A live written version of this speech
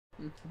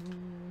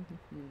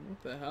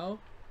What the hell?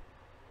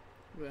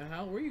 What the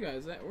hell? Where are you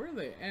guys at? Where are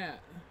they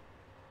at?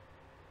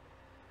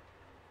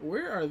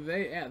 Where are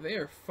they at? They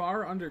are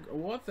far under...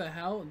 What the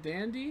hell?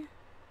 Dandy?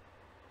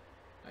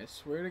 I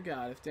swear to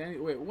God, if Dandy...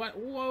 Wait, what?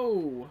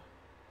 Whoa!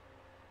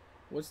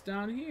 What's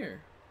down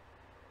here?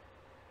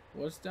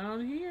 What's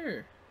down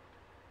here?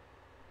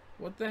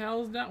 What the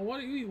hell's down... What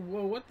are you...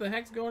 Whoa, what the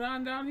heck's going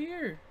on down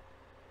here?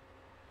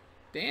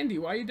 Dandy,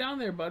 why are you down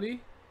there,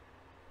 buddy?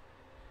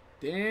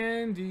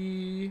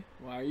 Dandy,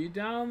 why are you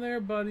down there,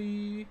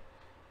 buddy?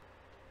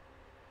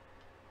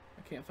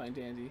 I can't find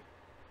Dandy.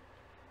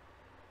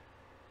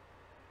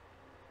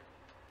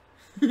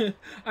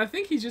 I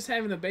think he's just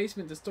having a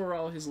basement to store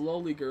all his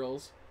lowly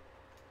girls.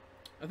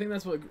 I think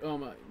that's what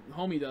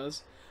homie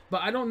does.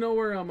 But I don't know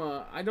where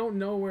I don't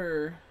know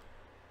where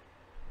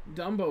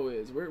Dumbo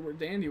is. Where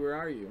Dandy? Where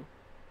are you?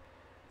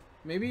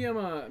 Maybe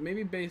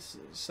maybe base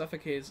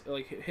suffocates,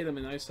 like hit him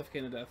and I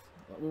suffocate to death.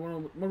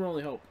 One would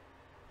only hope.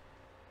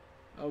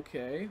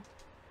 Okay.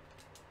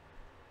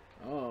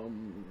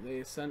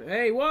 They send.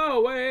 Hey,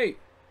 whoa, wait!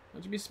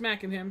 Don't you be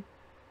smacking him.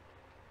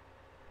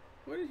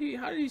 Where did he?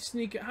 How did he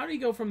sneak? How did he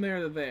go from there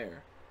to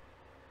there?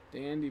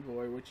 Dandy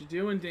boy, what you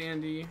doing,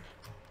 Dandy?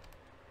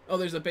 Oh,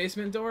 there's a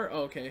basement door.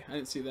 Oh, okay, I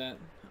didn't see that.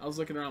 I was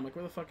looking around, I'm like,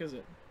 where the fuck is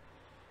it?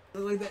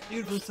 Like that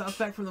dude from South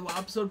Park from the WoW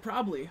episode,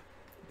 probably,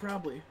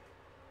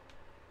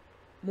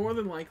 more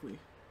than likely.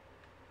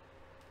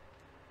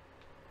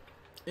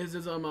 His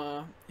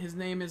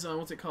name is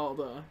what's it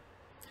called?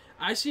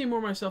 I see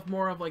myself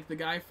more of like the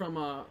guy from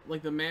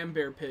like the Man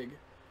Bear Pig.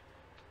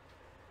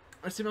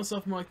 I see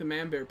myself more like the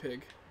Man Bear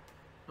Pig.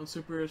 I'm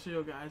super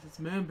serial, guys. It's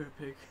Man Bear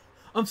Pig.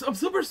 I'm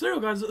super serial,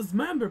 guys. It's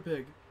Man Bear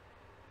Pig.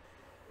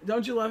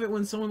 Don't you love it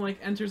when someone like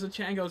enters a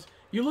chat and goes,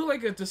 "You look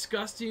like a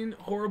disgusting,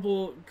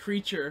 horrible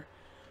creature,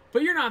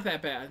 but you're not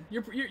that bad.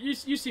 You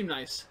seem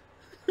nice."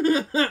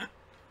 There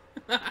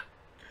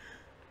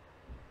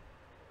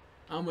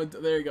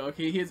you go.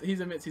 Okay, he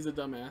admits he's a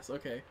dumbass.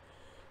 Okay,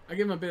 I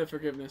give him a bit of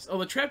forgiveness. Oh,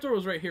 the trapdoor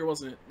was right here,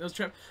 wasn't it? That was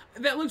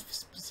That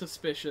looked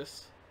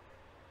suspicious.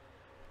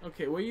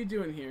 Okay, what are you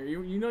doing here?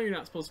 You know you're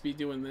not supposed to be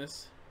doing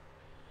this.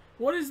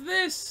 What is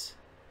this?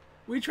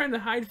 Were you trying to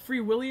hide Free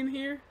Willy in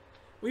here?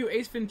 Were you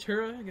Ace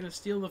Ventura? Gonna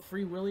steal the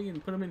Free Willy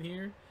and put him in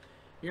here?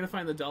 You're gonna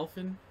find the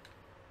dolphin?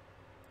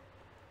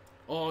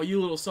 Oh, you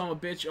little son of a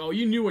bitch. Oh,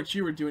 you knew what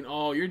you were doing.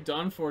 Oh, you're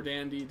done for,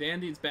 Dandy.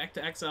 Dandy, it's back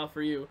to exile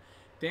for you.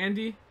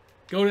 Dandy,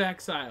 go to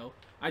exile.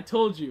 I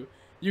told you,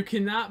 you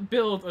cannot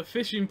build a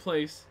fishing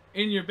place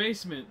in your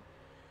basement.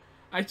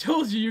 I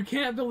told you, you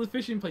can't build a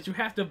fishing place. You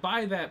have to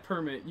buy that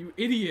permit, you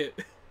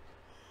idiot.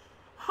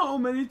 How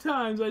many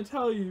times I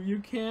tell you, you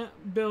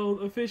can't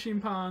build a fishing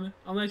pond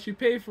unless you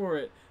pay for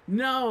it.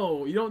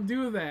 No, you don't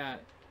do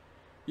that.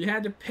 You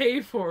had to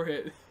pay for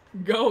it.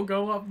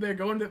 Go up there,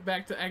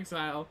 back to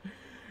exile.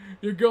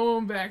 You're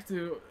going back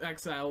to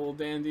exile, little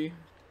Dandy.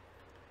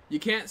 You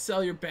can't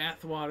sell your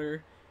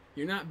bathwater.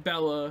 You're not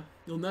Bella.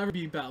 You'll never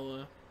be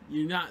Bella.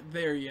 You're not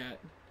there yet.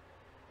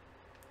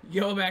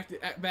 Go back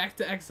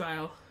to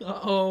exile.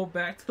 Uh-oh,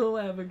 back to the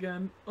lab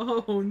again.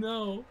 Oh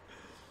no.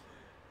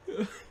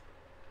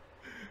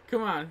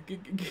 Come on,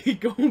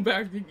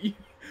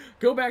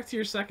 go back to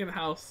your second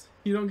house.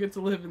 You don't get to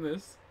live in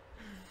this.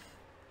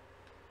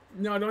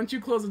 No, don't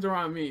you close the door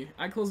on me.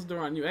 I close the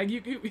door on you.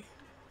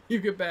 You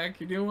get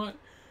back. You know what?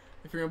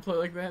 If you're gonna play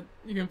like that,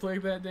 you can play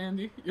like that,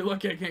 Dandy. You're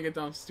lucky I can't get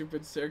down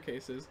stupid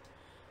staircases.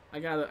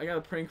 I got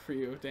a prank for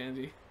you,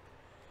 Dandy.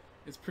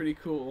 It's pretty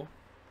cool.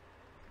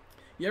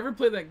 You ever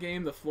play that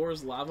game, The Floor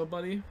is Lava,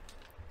 buddy?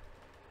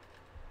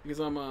 Because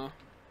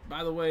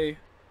by the way,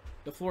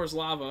 the floor is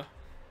lava.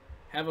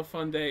 Have a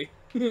fun day.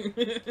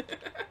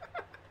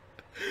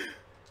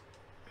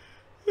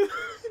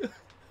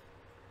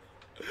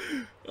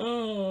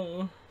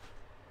 Oh.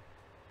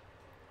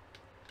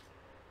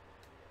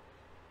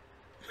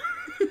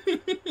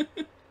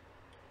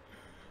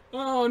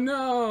 Oh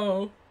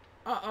no.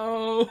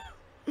 Uh-oh.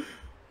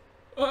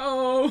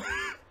 Uh-oh.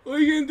 What are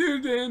you gonna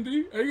do,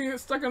 Dandy? Are you gonna get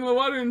stuck in the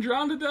water and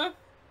drown to death?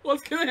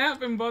 What's gonna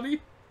happen,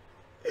 buddy?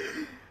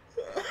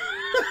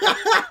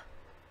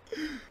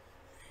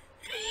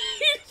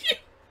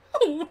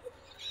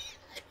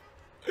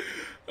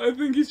 I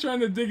think he's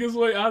trying to dig his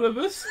way out of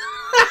this.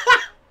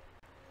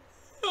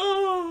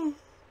 Oh.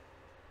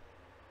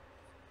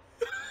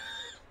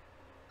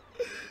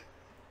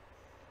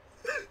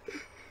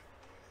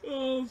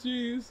 Oh,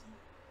 jeez.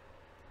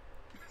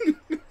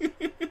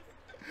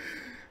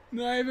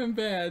 Not even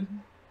bad.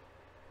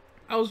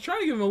 I was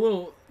trying to give him a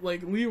little,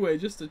 like, leeway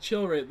just to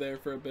chill right there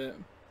for a bit.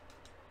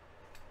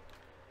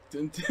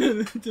 Dun,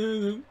 dun, dun,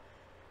 dun.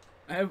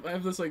 I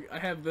have this, like, I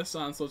have this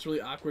on, so it's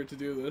really awkward to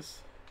do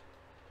this.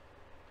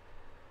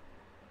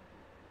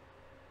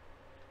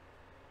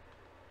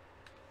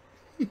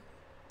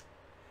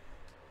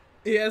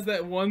 He has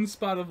that one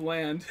spot of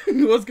land.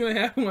 What's gonna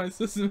happen when I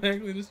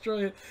systematically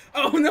destroy it?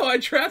 Oh no, I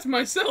trapped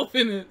myself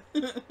in it!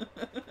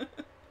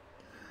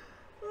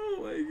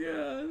 Oh my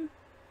god.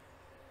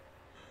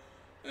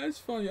 That's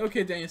funny.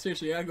 Okay, Daniel,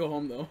 seriously, I gotta go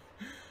home though.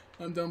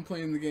 I'm done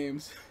playing the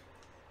games.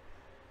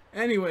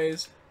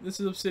 Anyways, this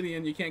is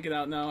obsidian. You can't get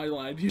out now. I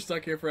lied. You're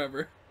stuck here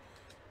forever.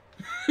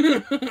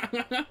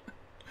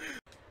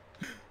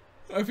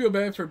 I feel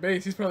bad for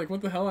Base. He's probably like,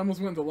 what the hell? I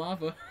almost went into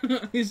lava.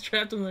 He's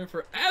trapped in there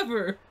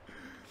forever.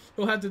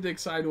 He'll have to dig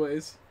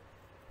sideways.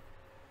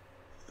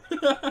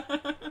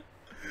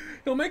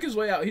 He'll make his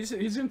way out. He's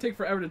gonna take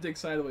forever to dig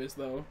sideways,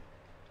 though.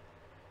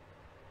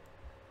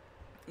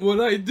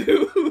 What'd I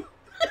do?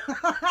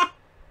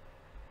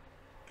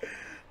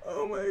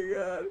 Oh my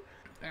god.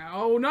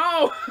 Oh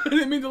no! I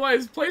didn't mean to light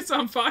his place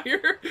on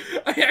fire.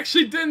 I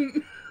actually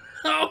didn't.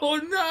 Oh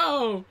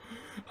no!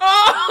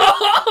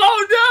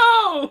 Oh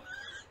no!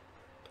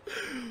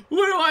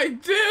 What do I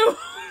do?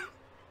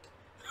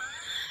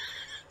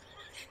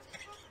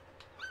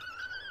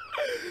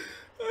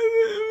 I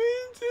didn't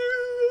mean to.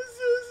 I'm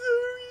so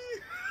sorry.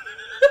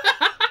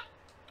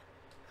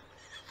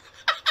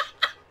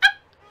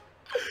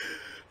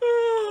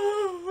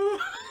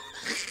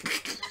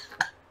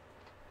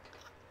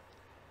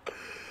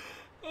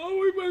 Oh,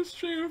 we've been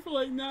streaming for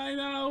like 9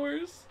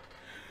 hours.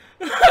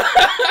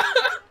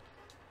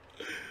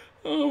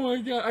 Oh my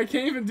god, I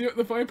can't even do it.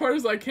 The funny part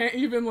is I can't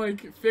even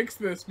like fix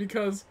this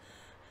because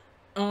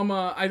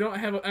I don't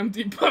have an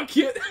empty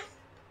bucket.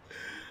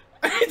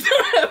 I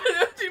don't have an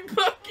empty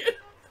bucket.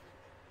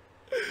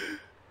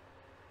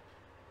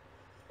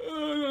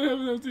 Oh, I don't have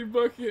an empty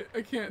bucket.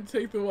 I can't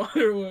take the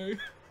water away.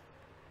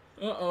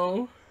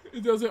 Uh-oh.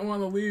 It doesn't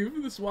want to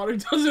leave. This water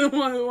doesn't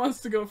want it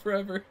wants to go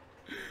forever.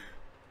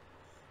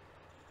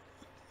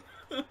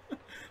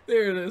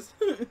 There it is.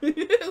 Leave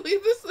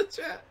this in the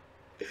chat.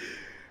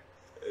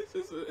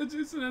 It's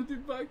just an empty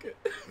bucket.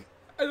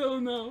 I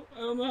don't know. I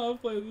don't know how to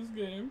play this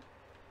game.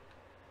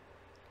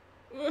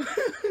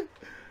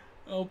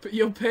 Oh,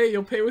 you'll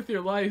pay with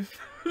your life.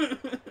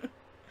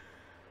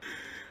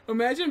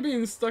 Imagine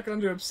being stuck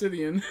under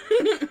obsidian.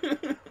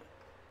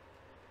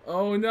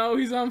 Oh no,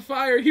 he's on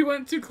fire. He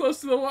went too close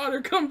to the water.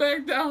 Come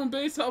back down,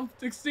 Base. I'll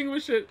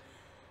extinguish it.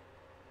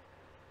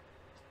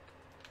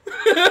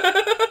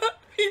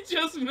 He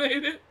just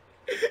made it.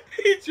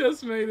 He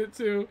just made it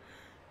too.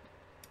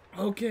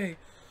 Okay,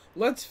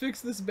 let's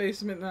fix this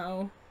basement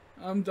now.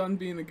 I'm done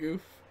being a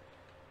goof.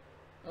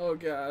 Oh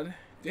god.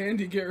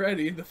 Dandy, get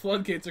ready. The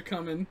floodgates are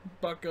coming,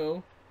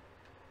 bucko.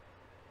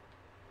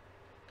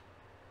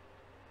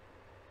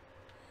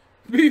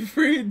 Be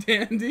free,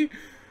 Dandy.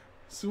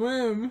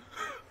 Swim.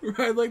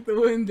 Ride like the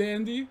wind,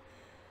 Dandy.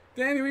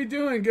 Dandy, what are you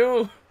doing?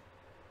 Go.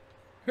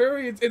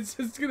 Hurry, it's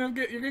gonna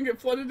get, you're gonna get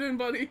flooded in,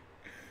 buddy.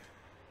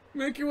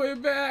 Make your way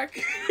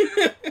back.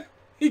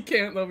 He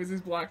can't though because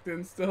he's blocked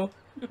in still.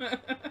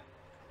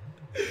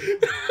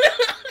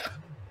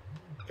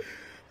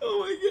 Oh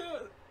my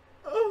god.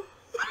 Oh.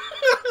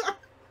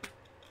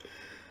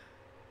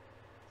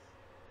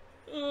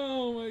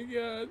 Oh my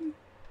god.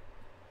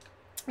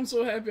 I'm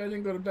so happy I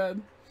didn't go to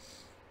bed.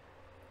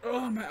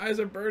 Oh, my eyes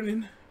are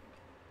burning.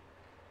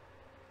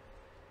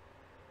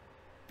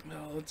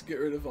 Oh, let's get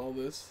rid of all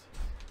this.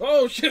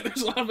 Oh shit,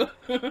 there's lava.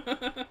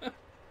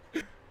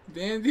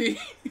 Dandy,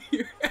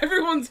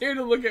 everyone's here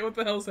to look at what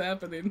the hell's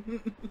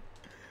happening.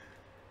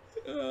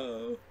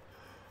 Oh.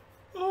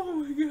 Oh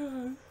my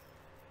god.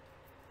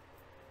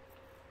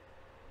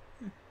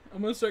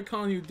 I'm gonna start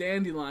calling you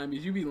Dandelion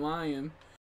because you be lying.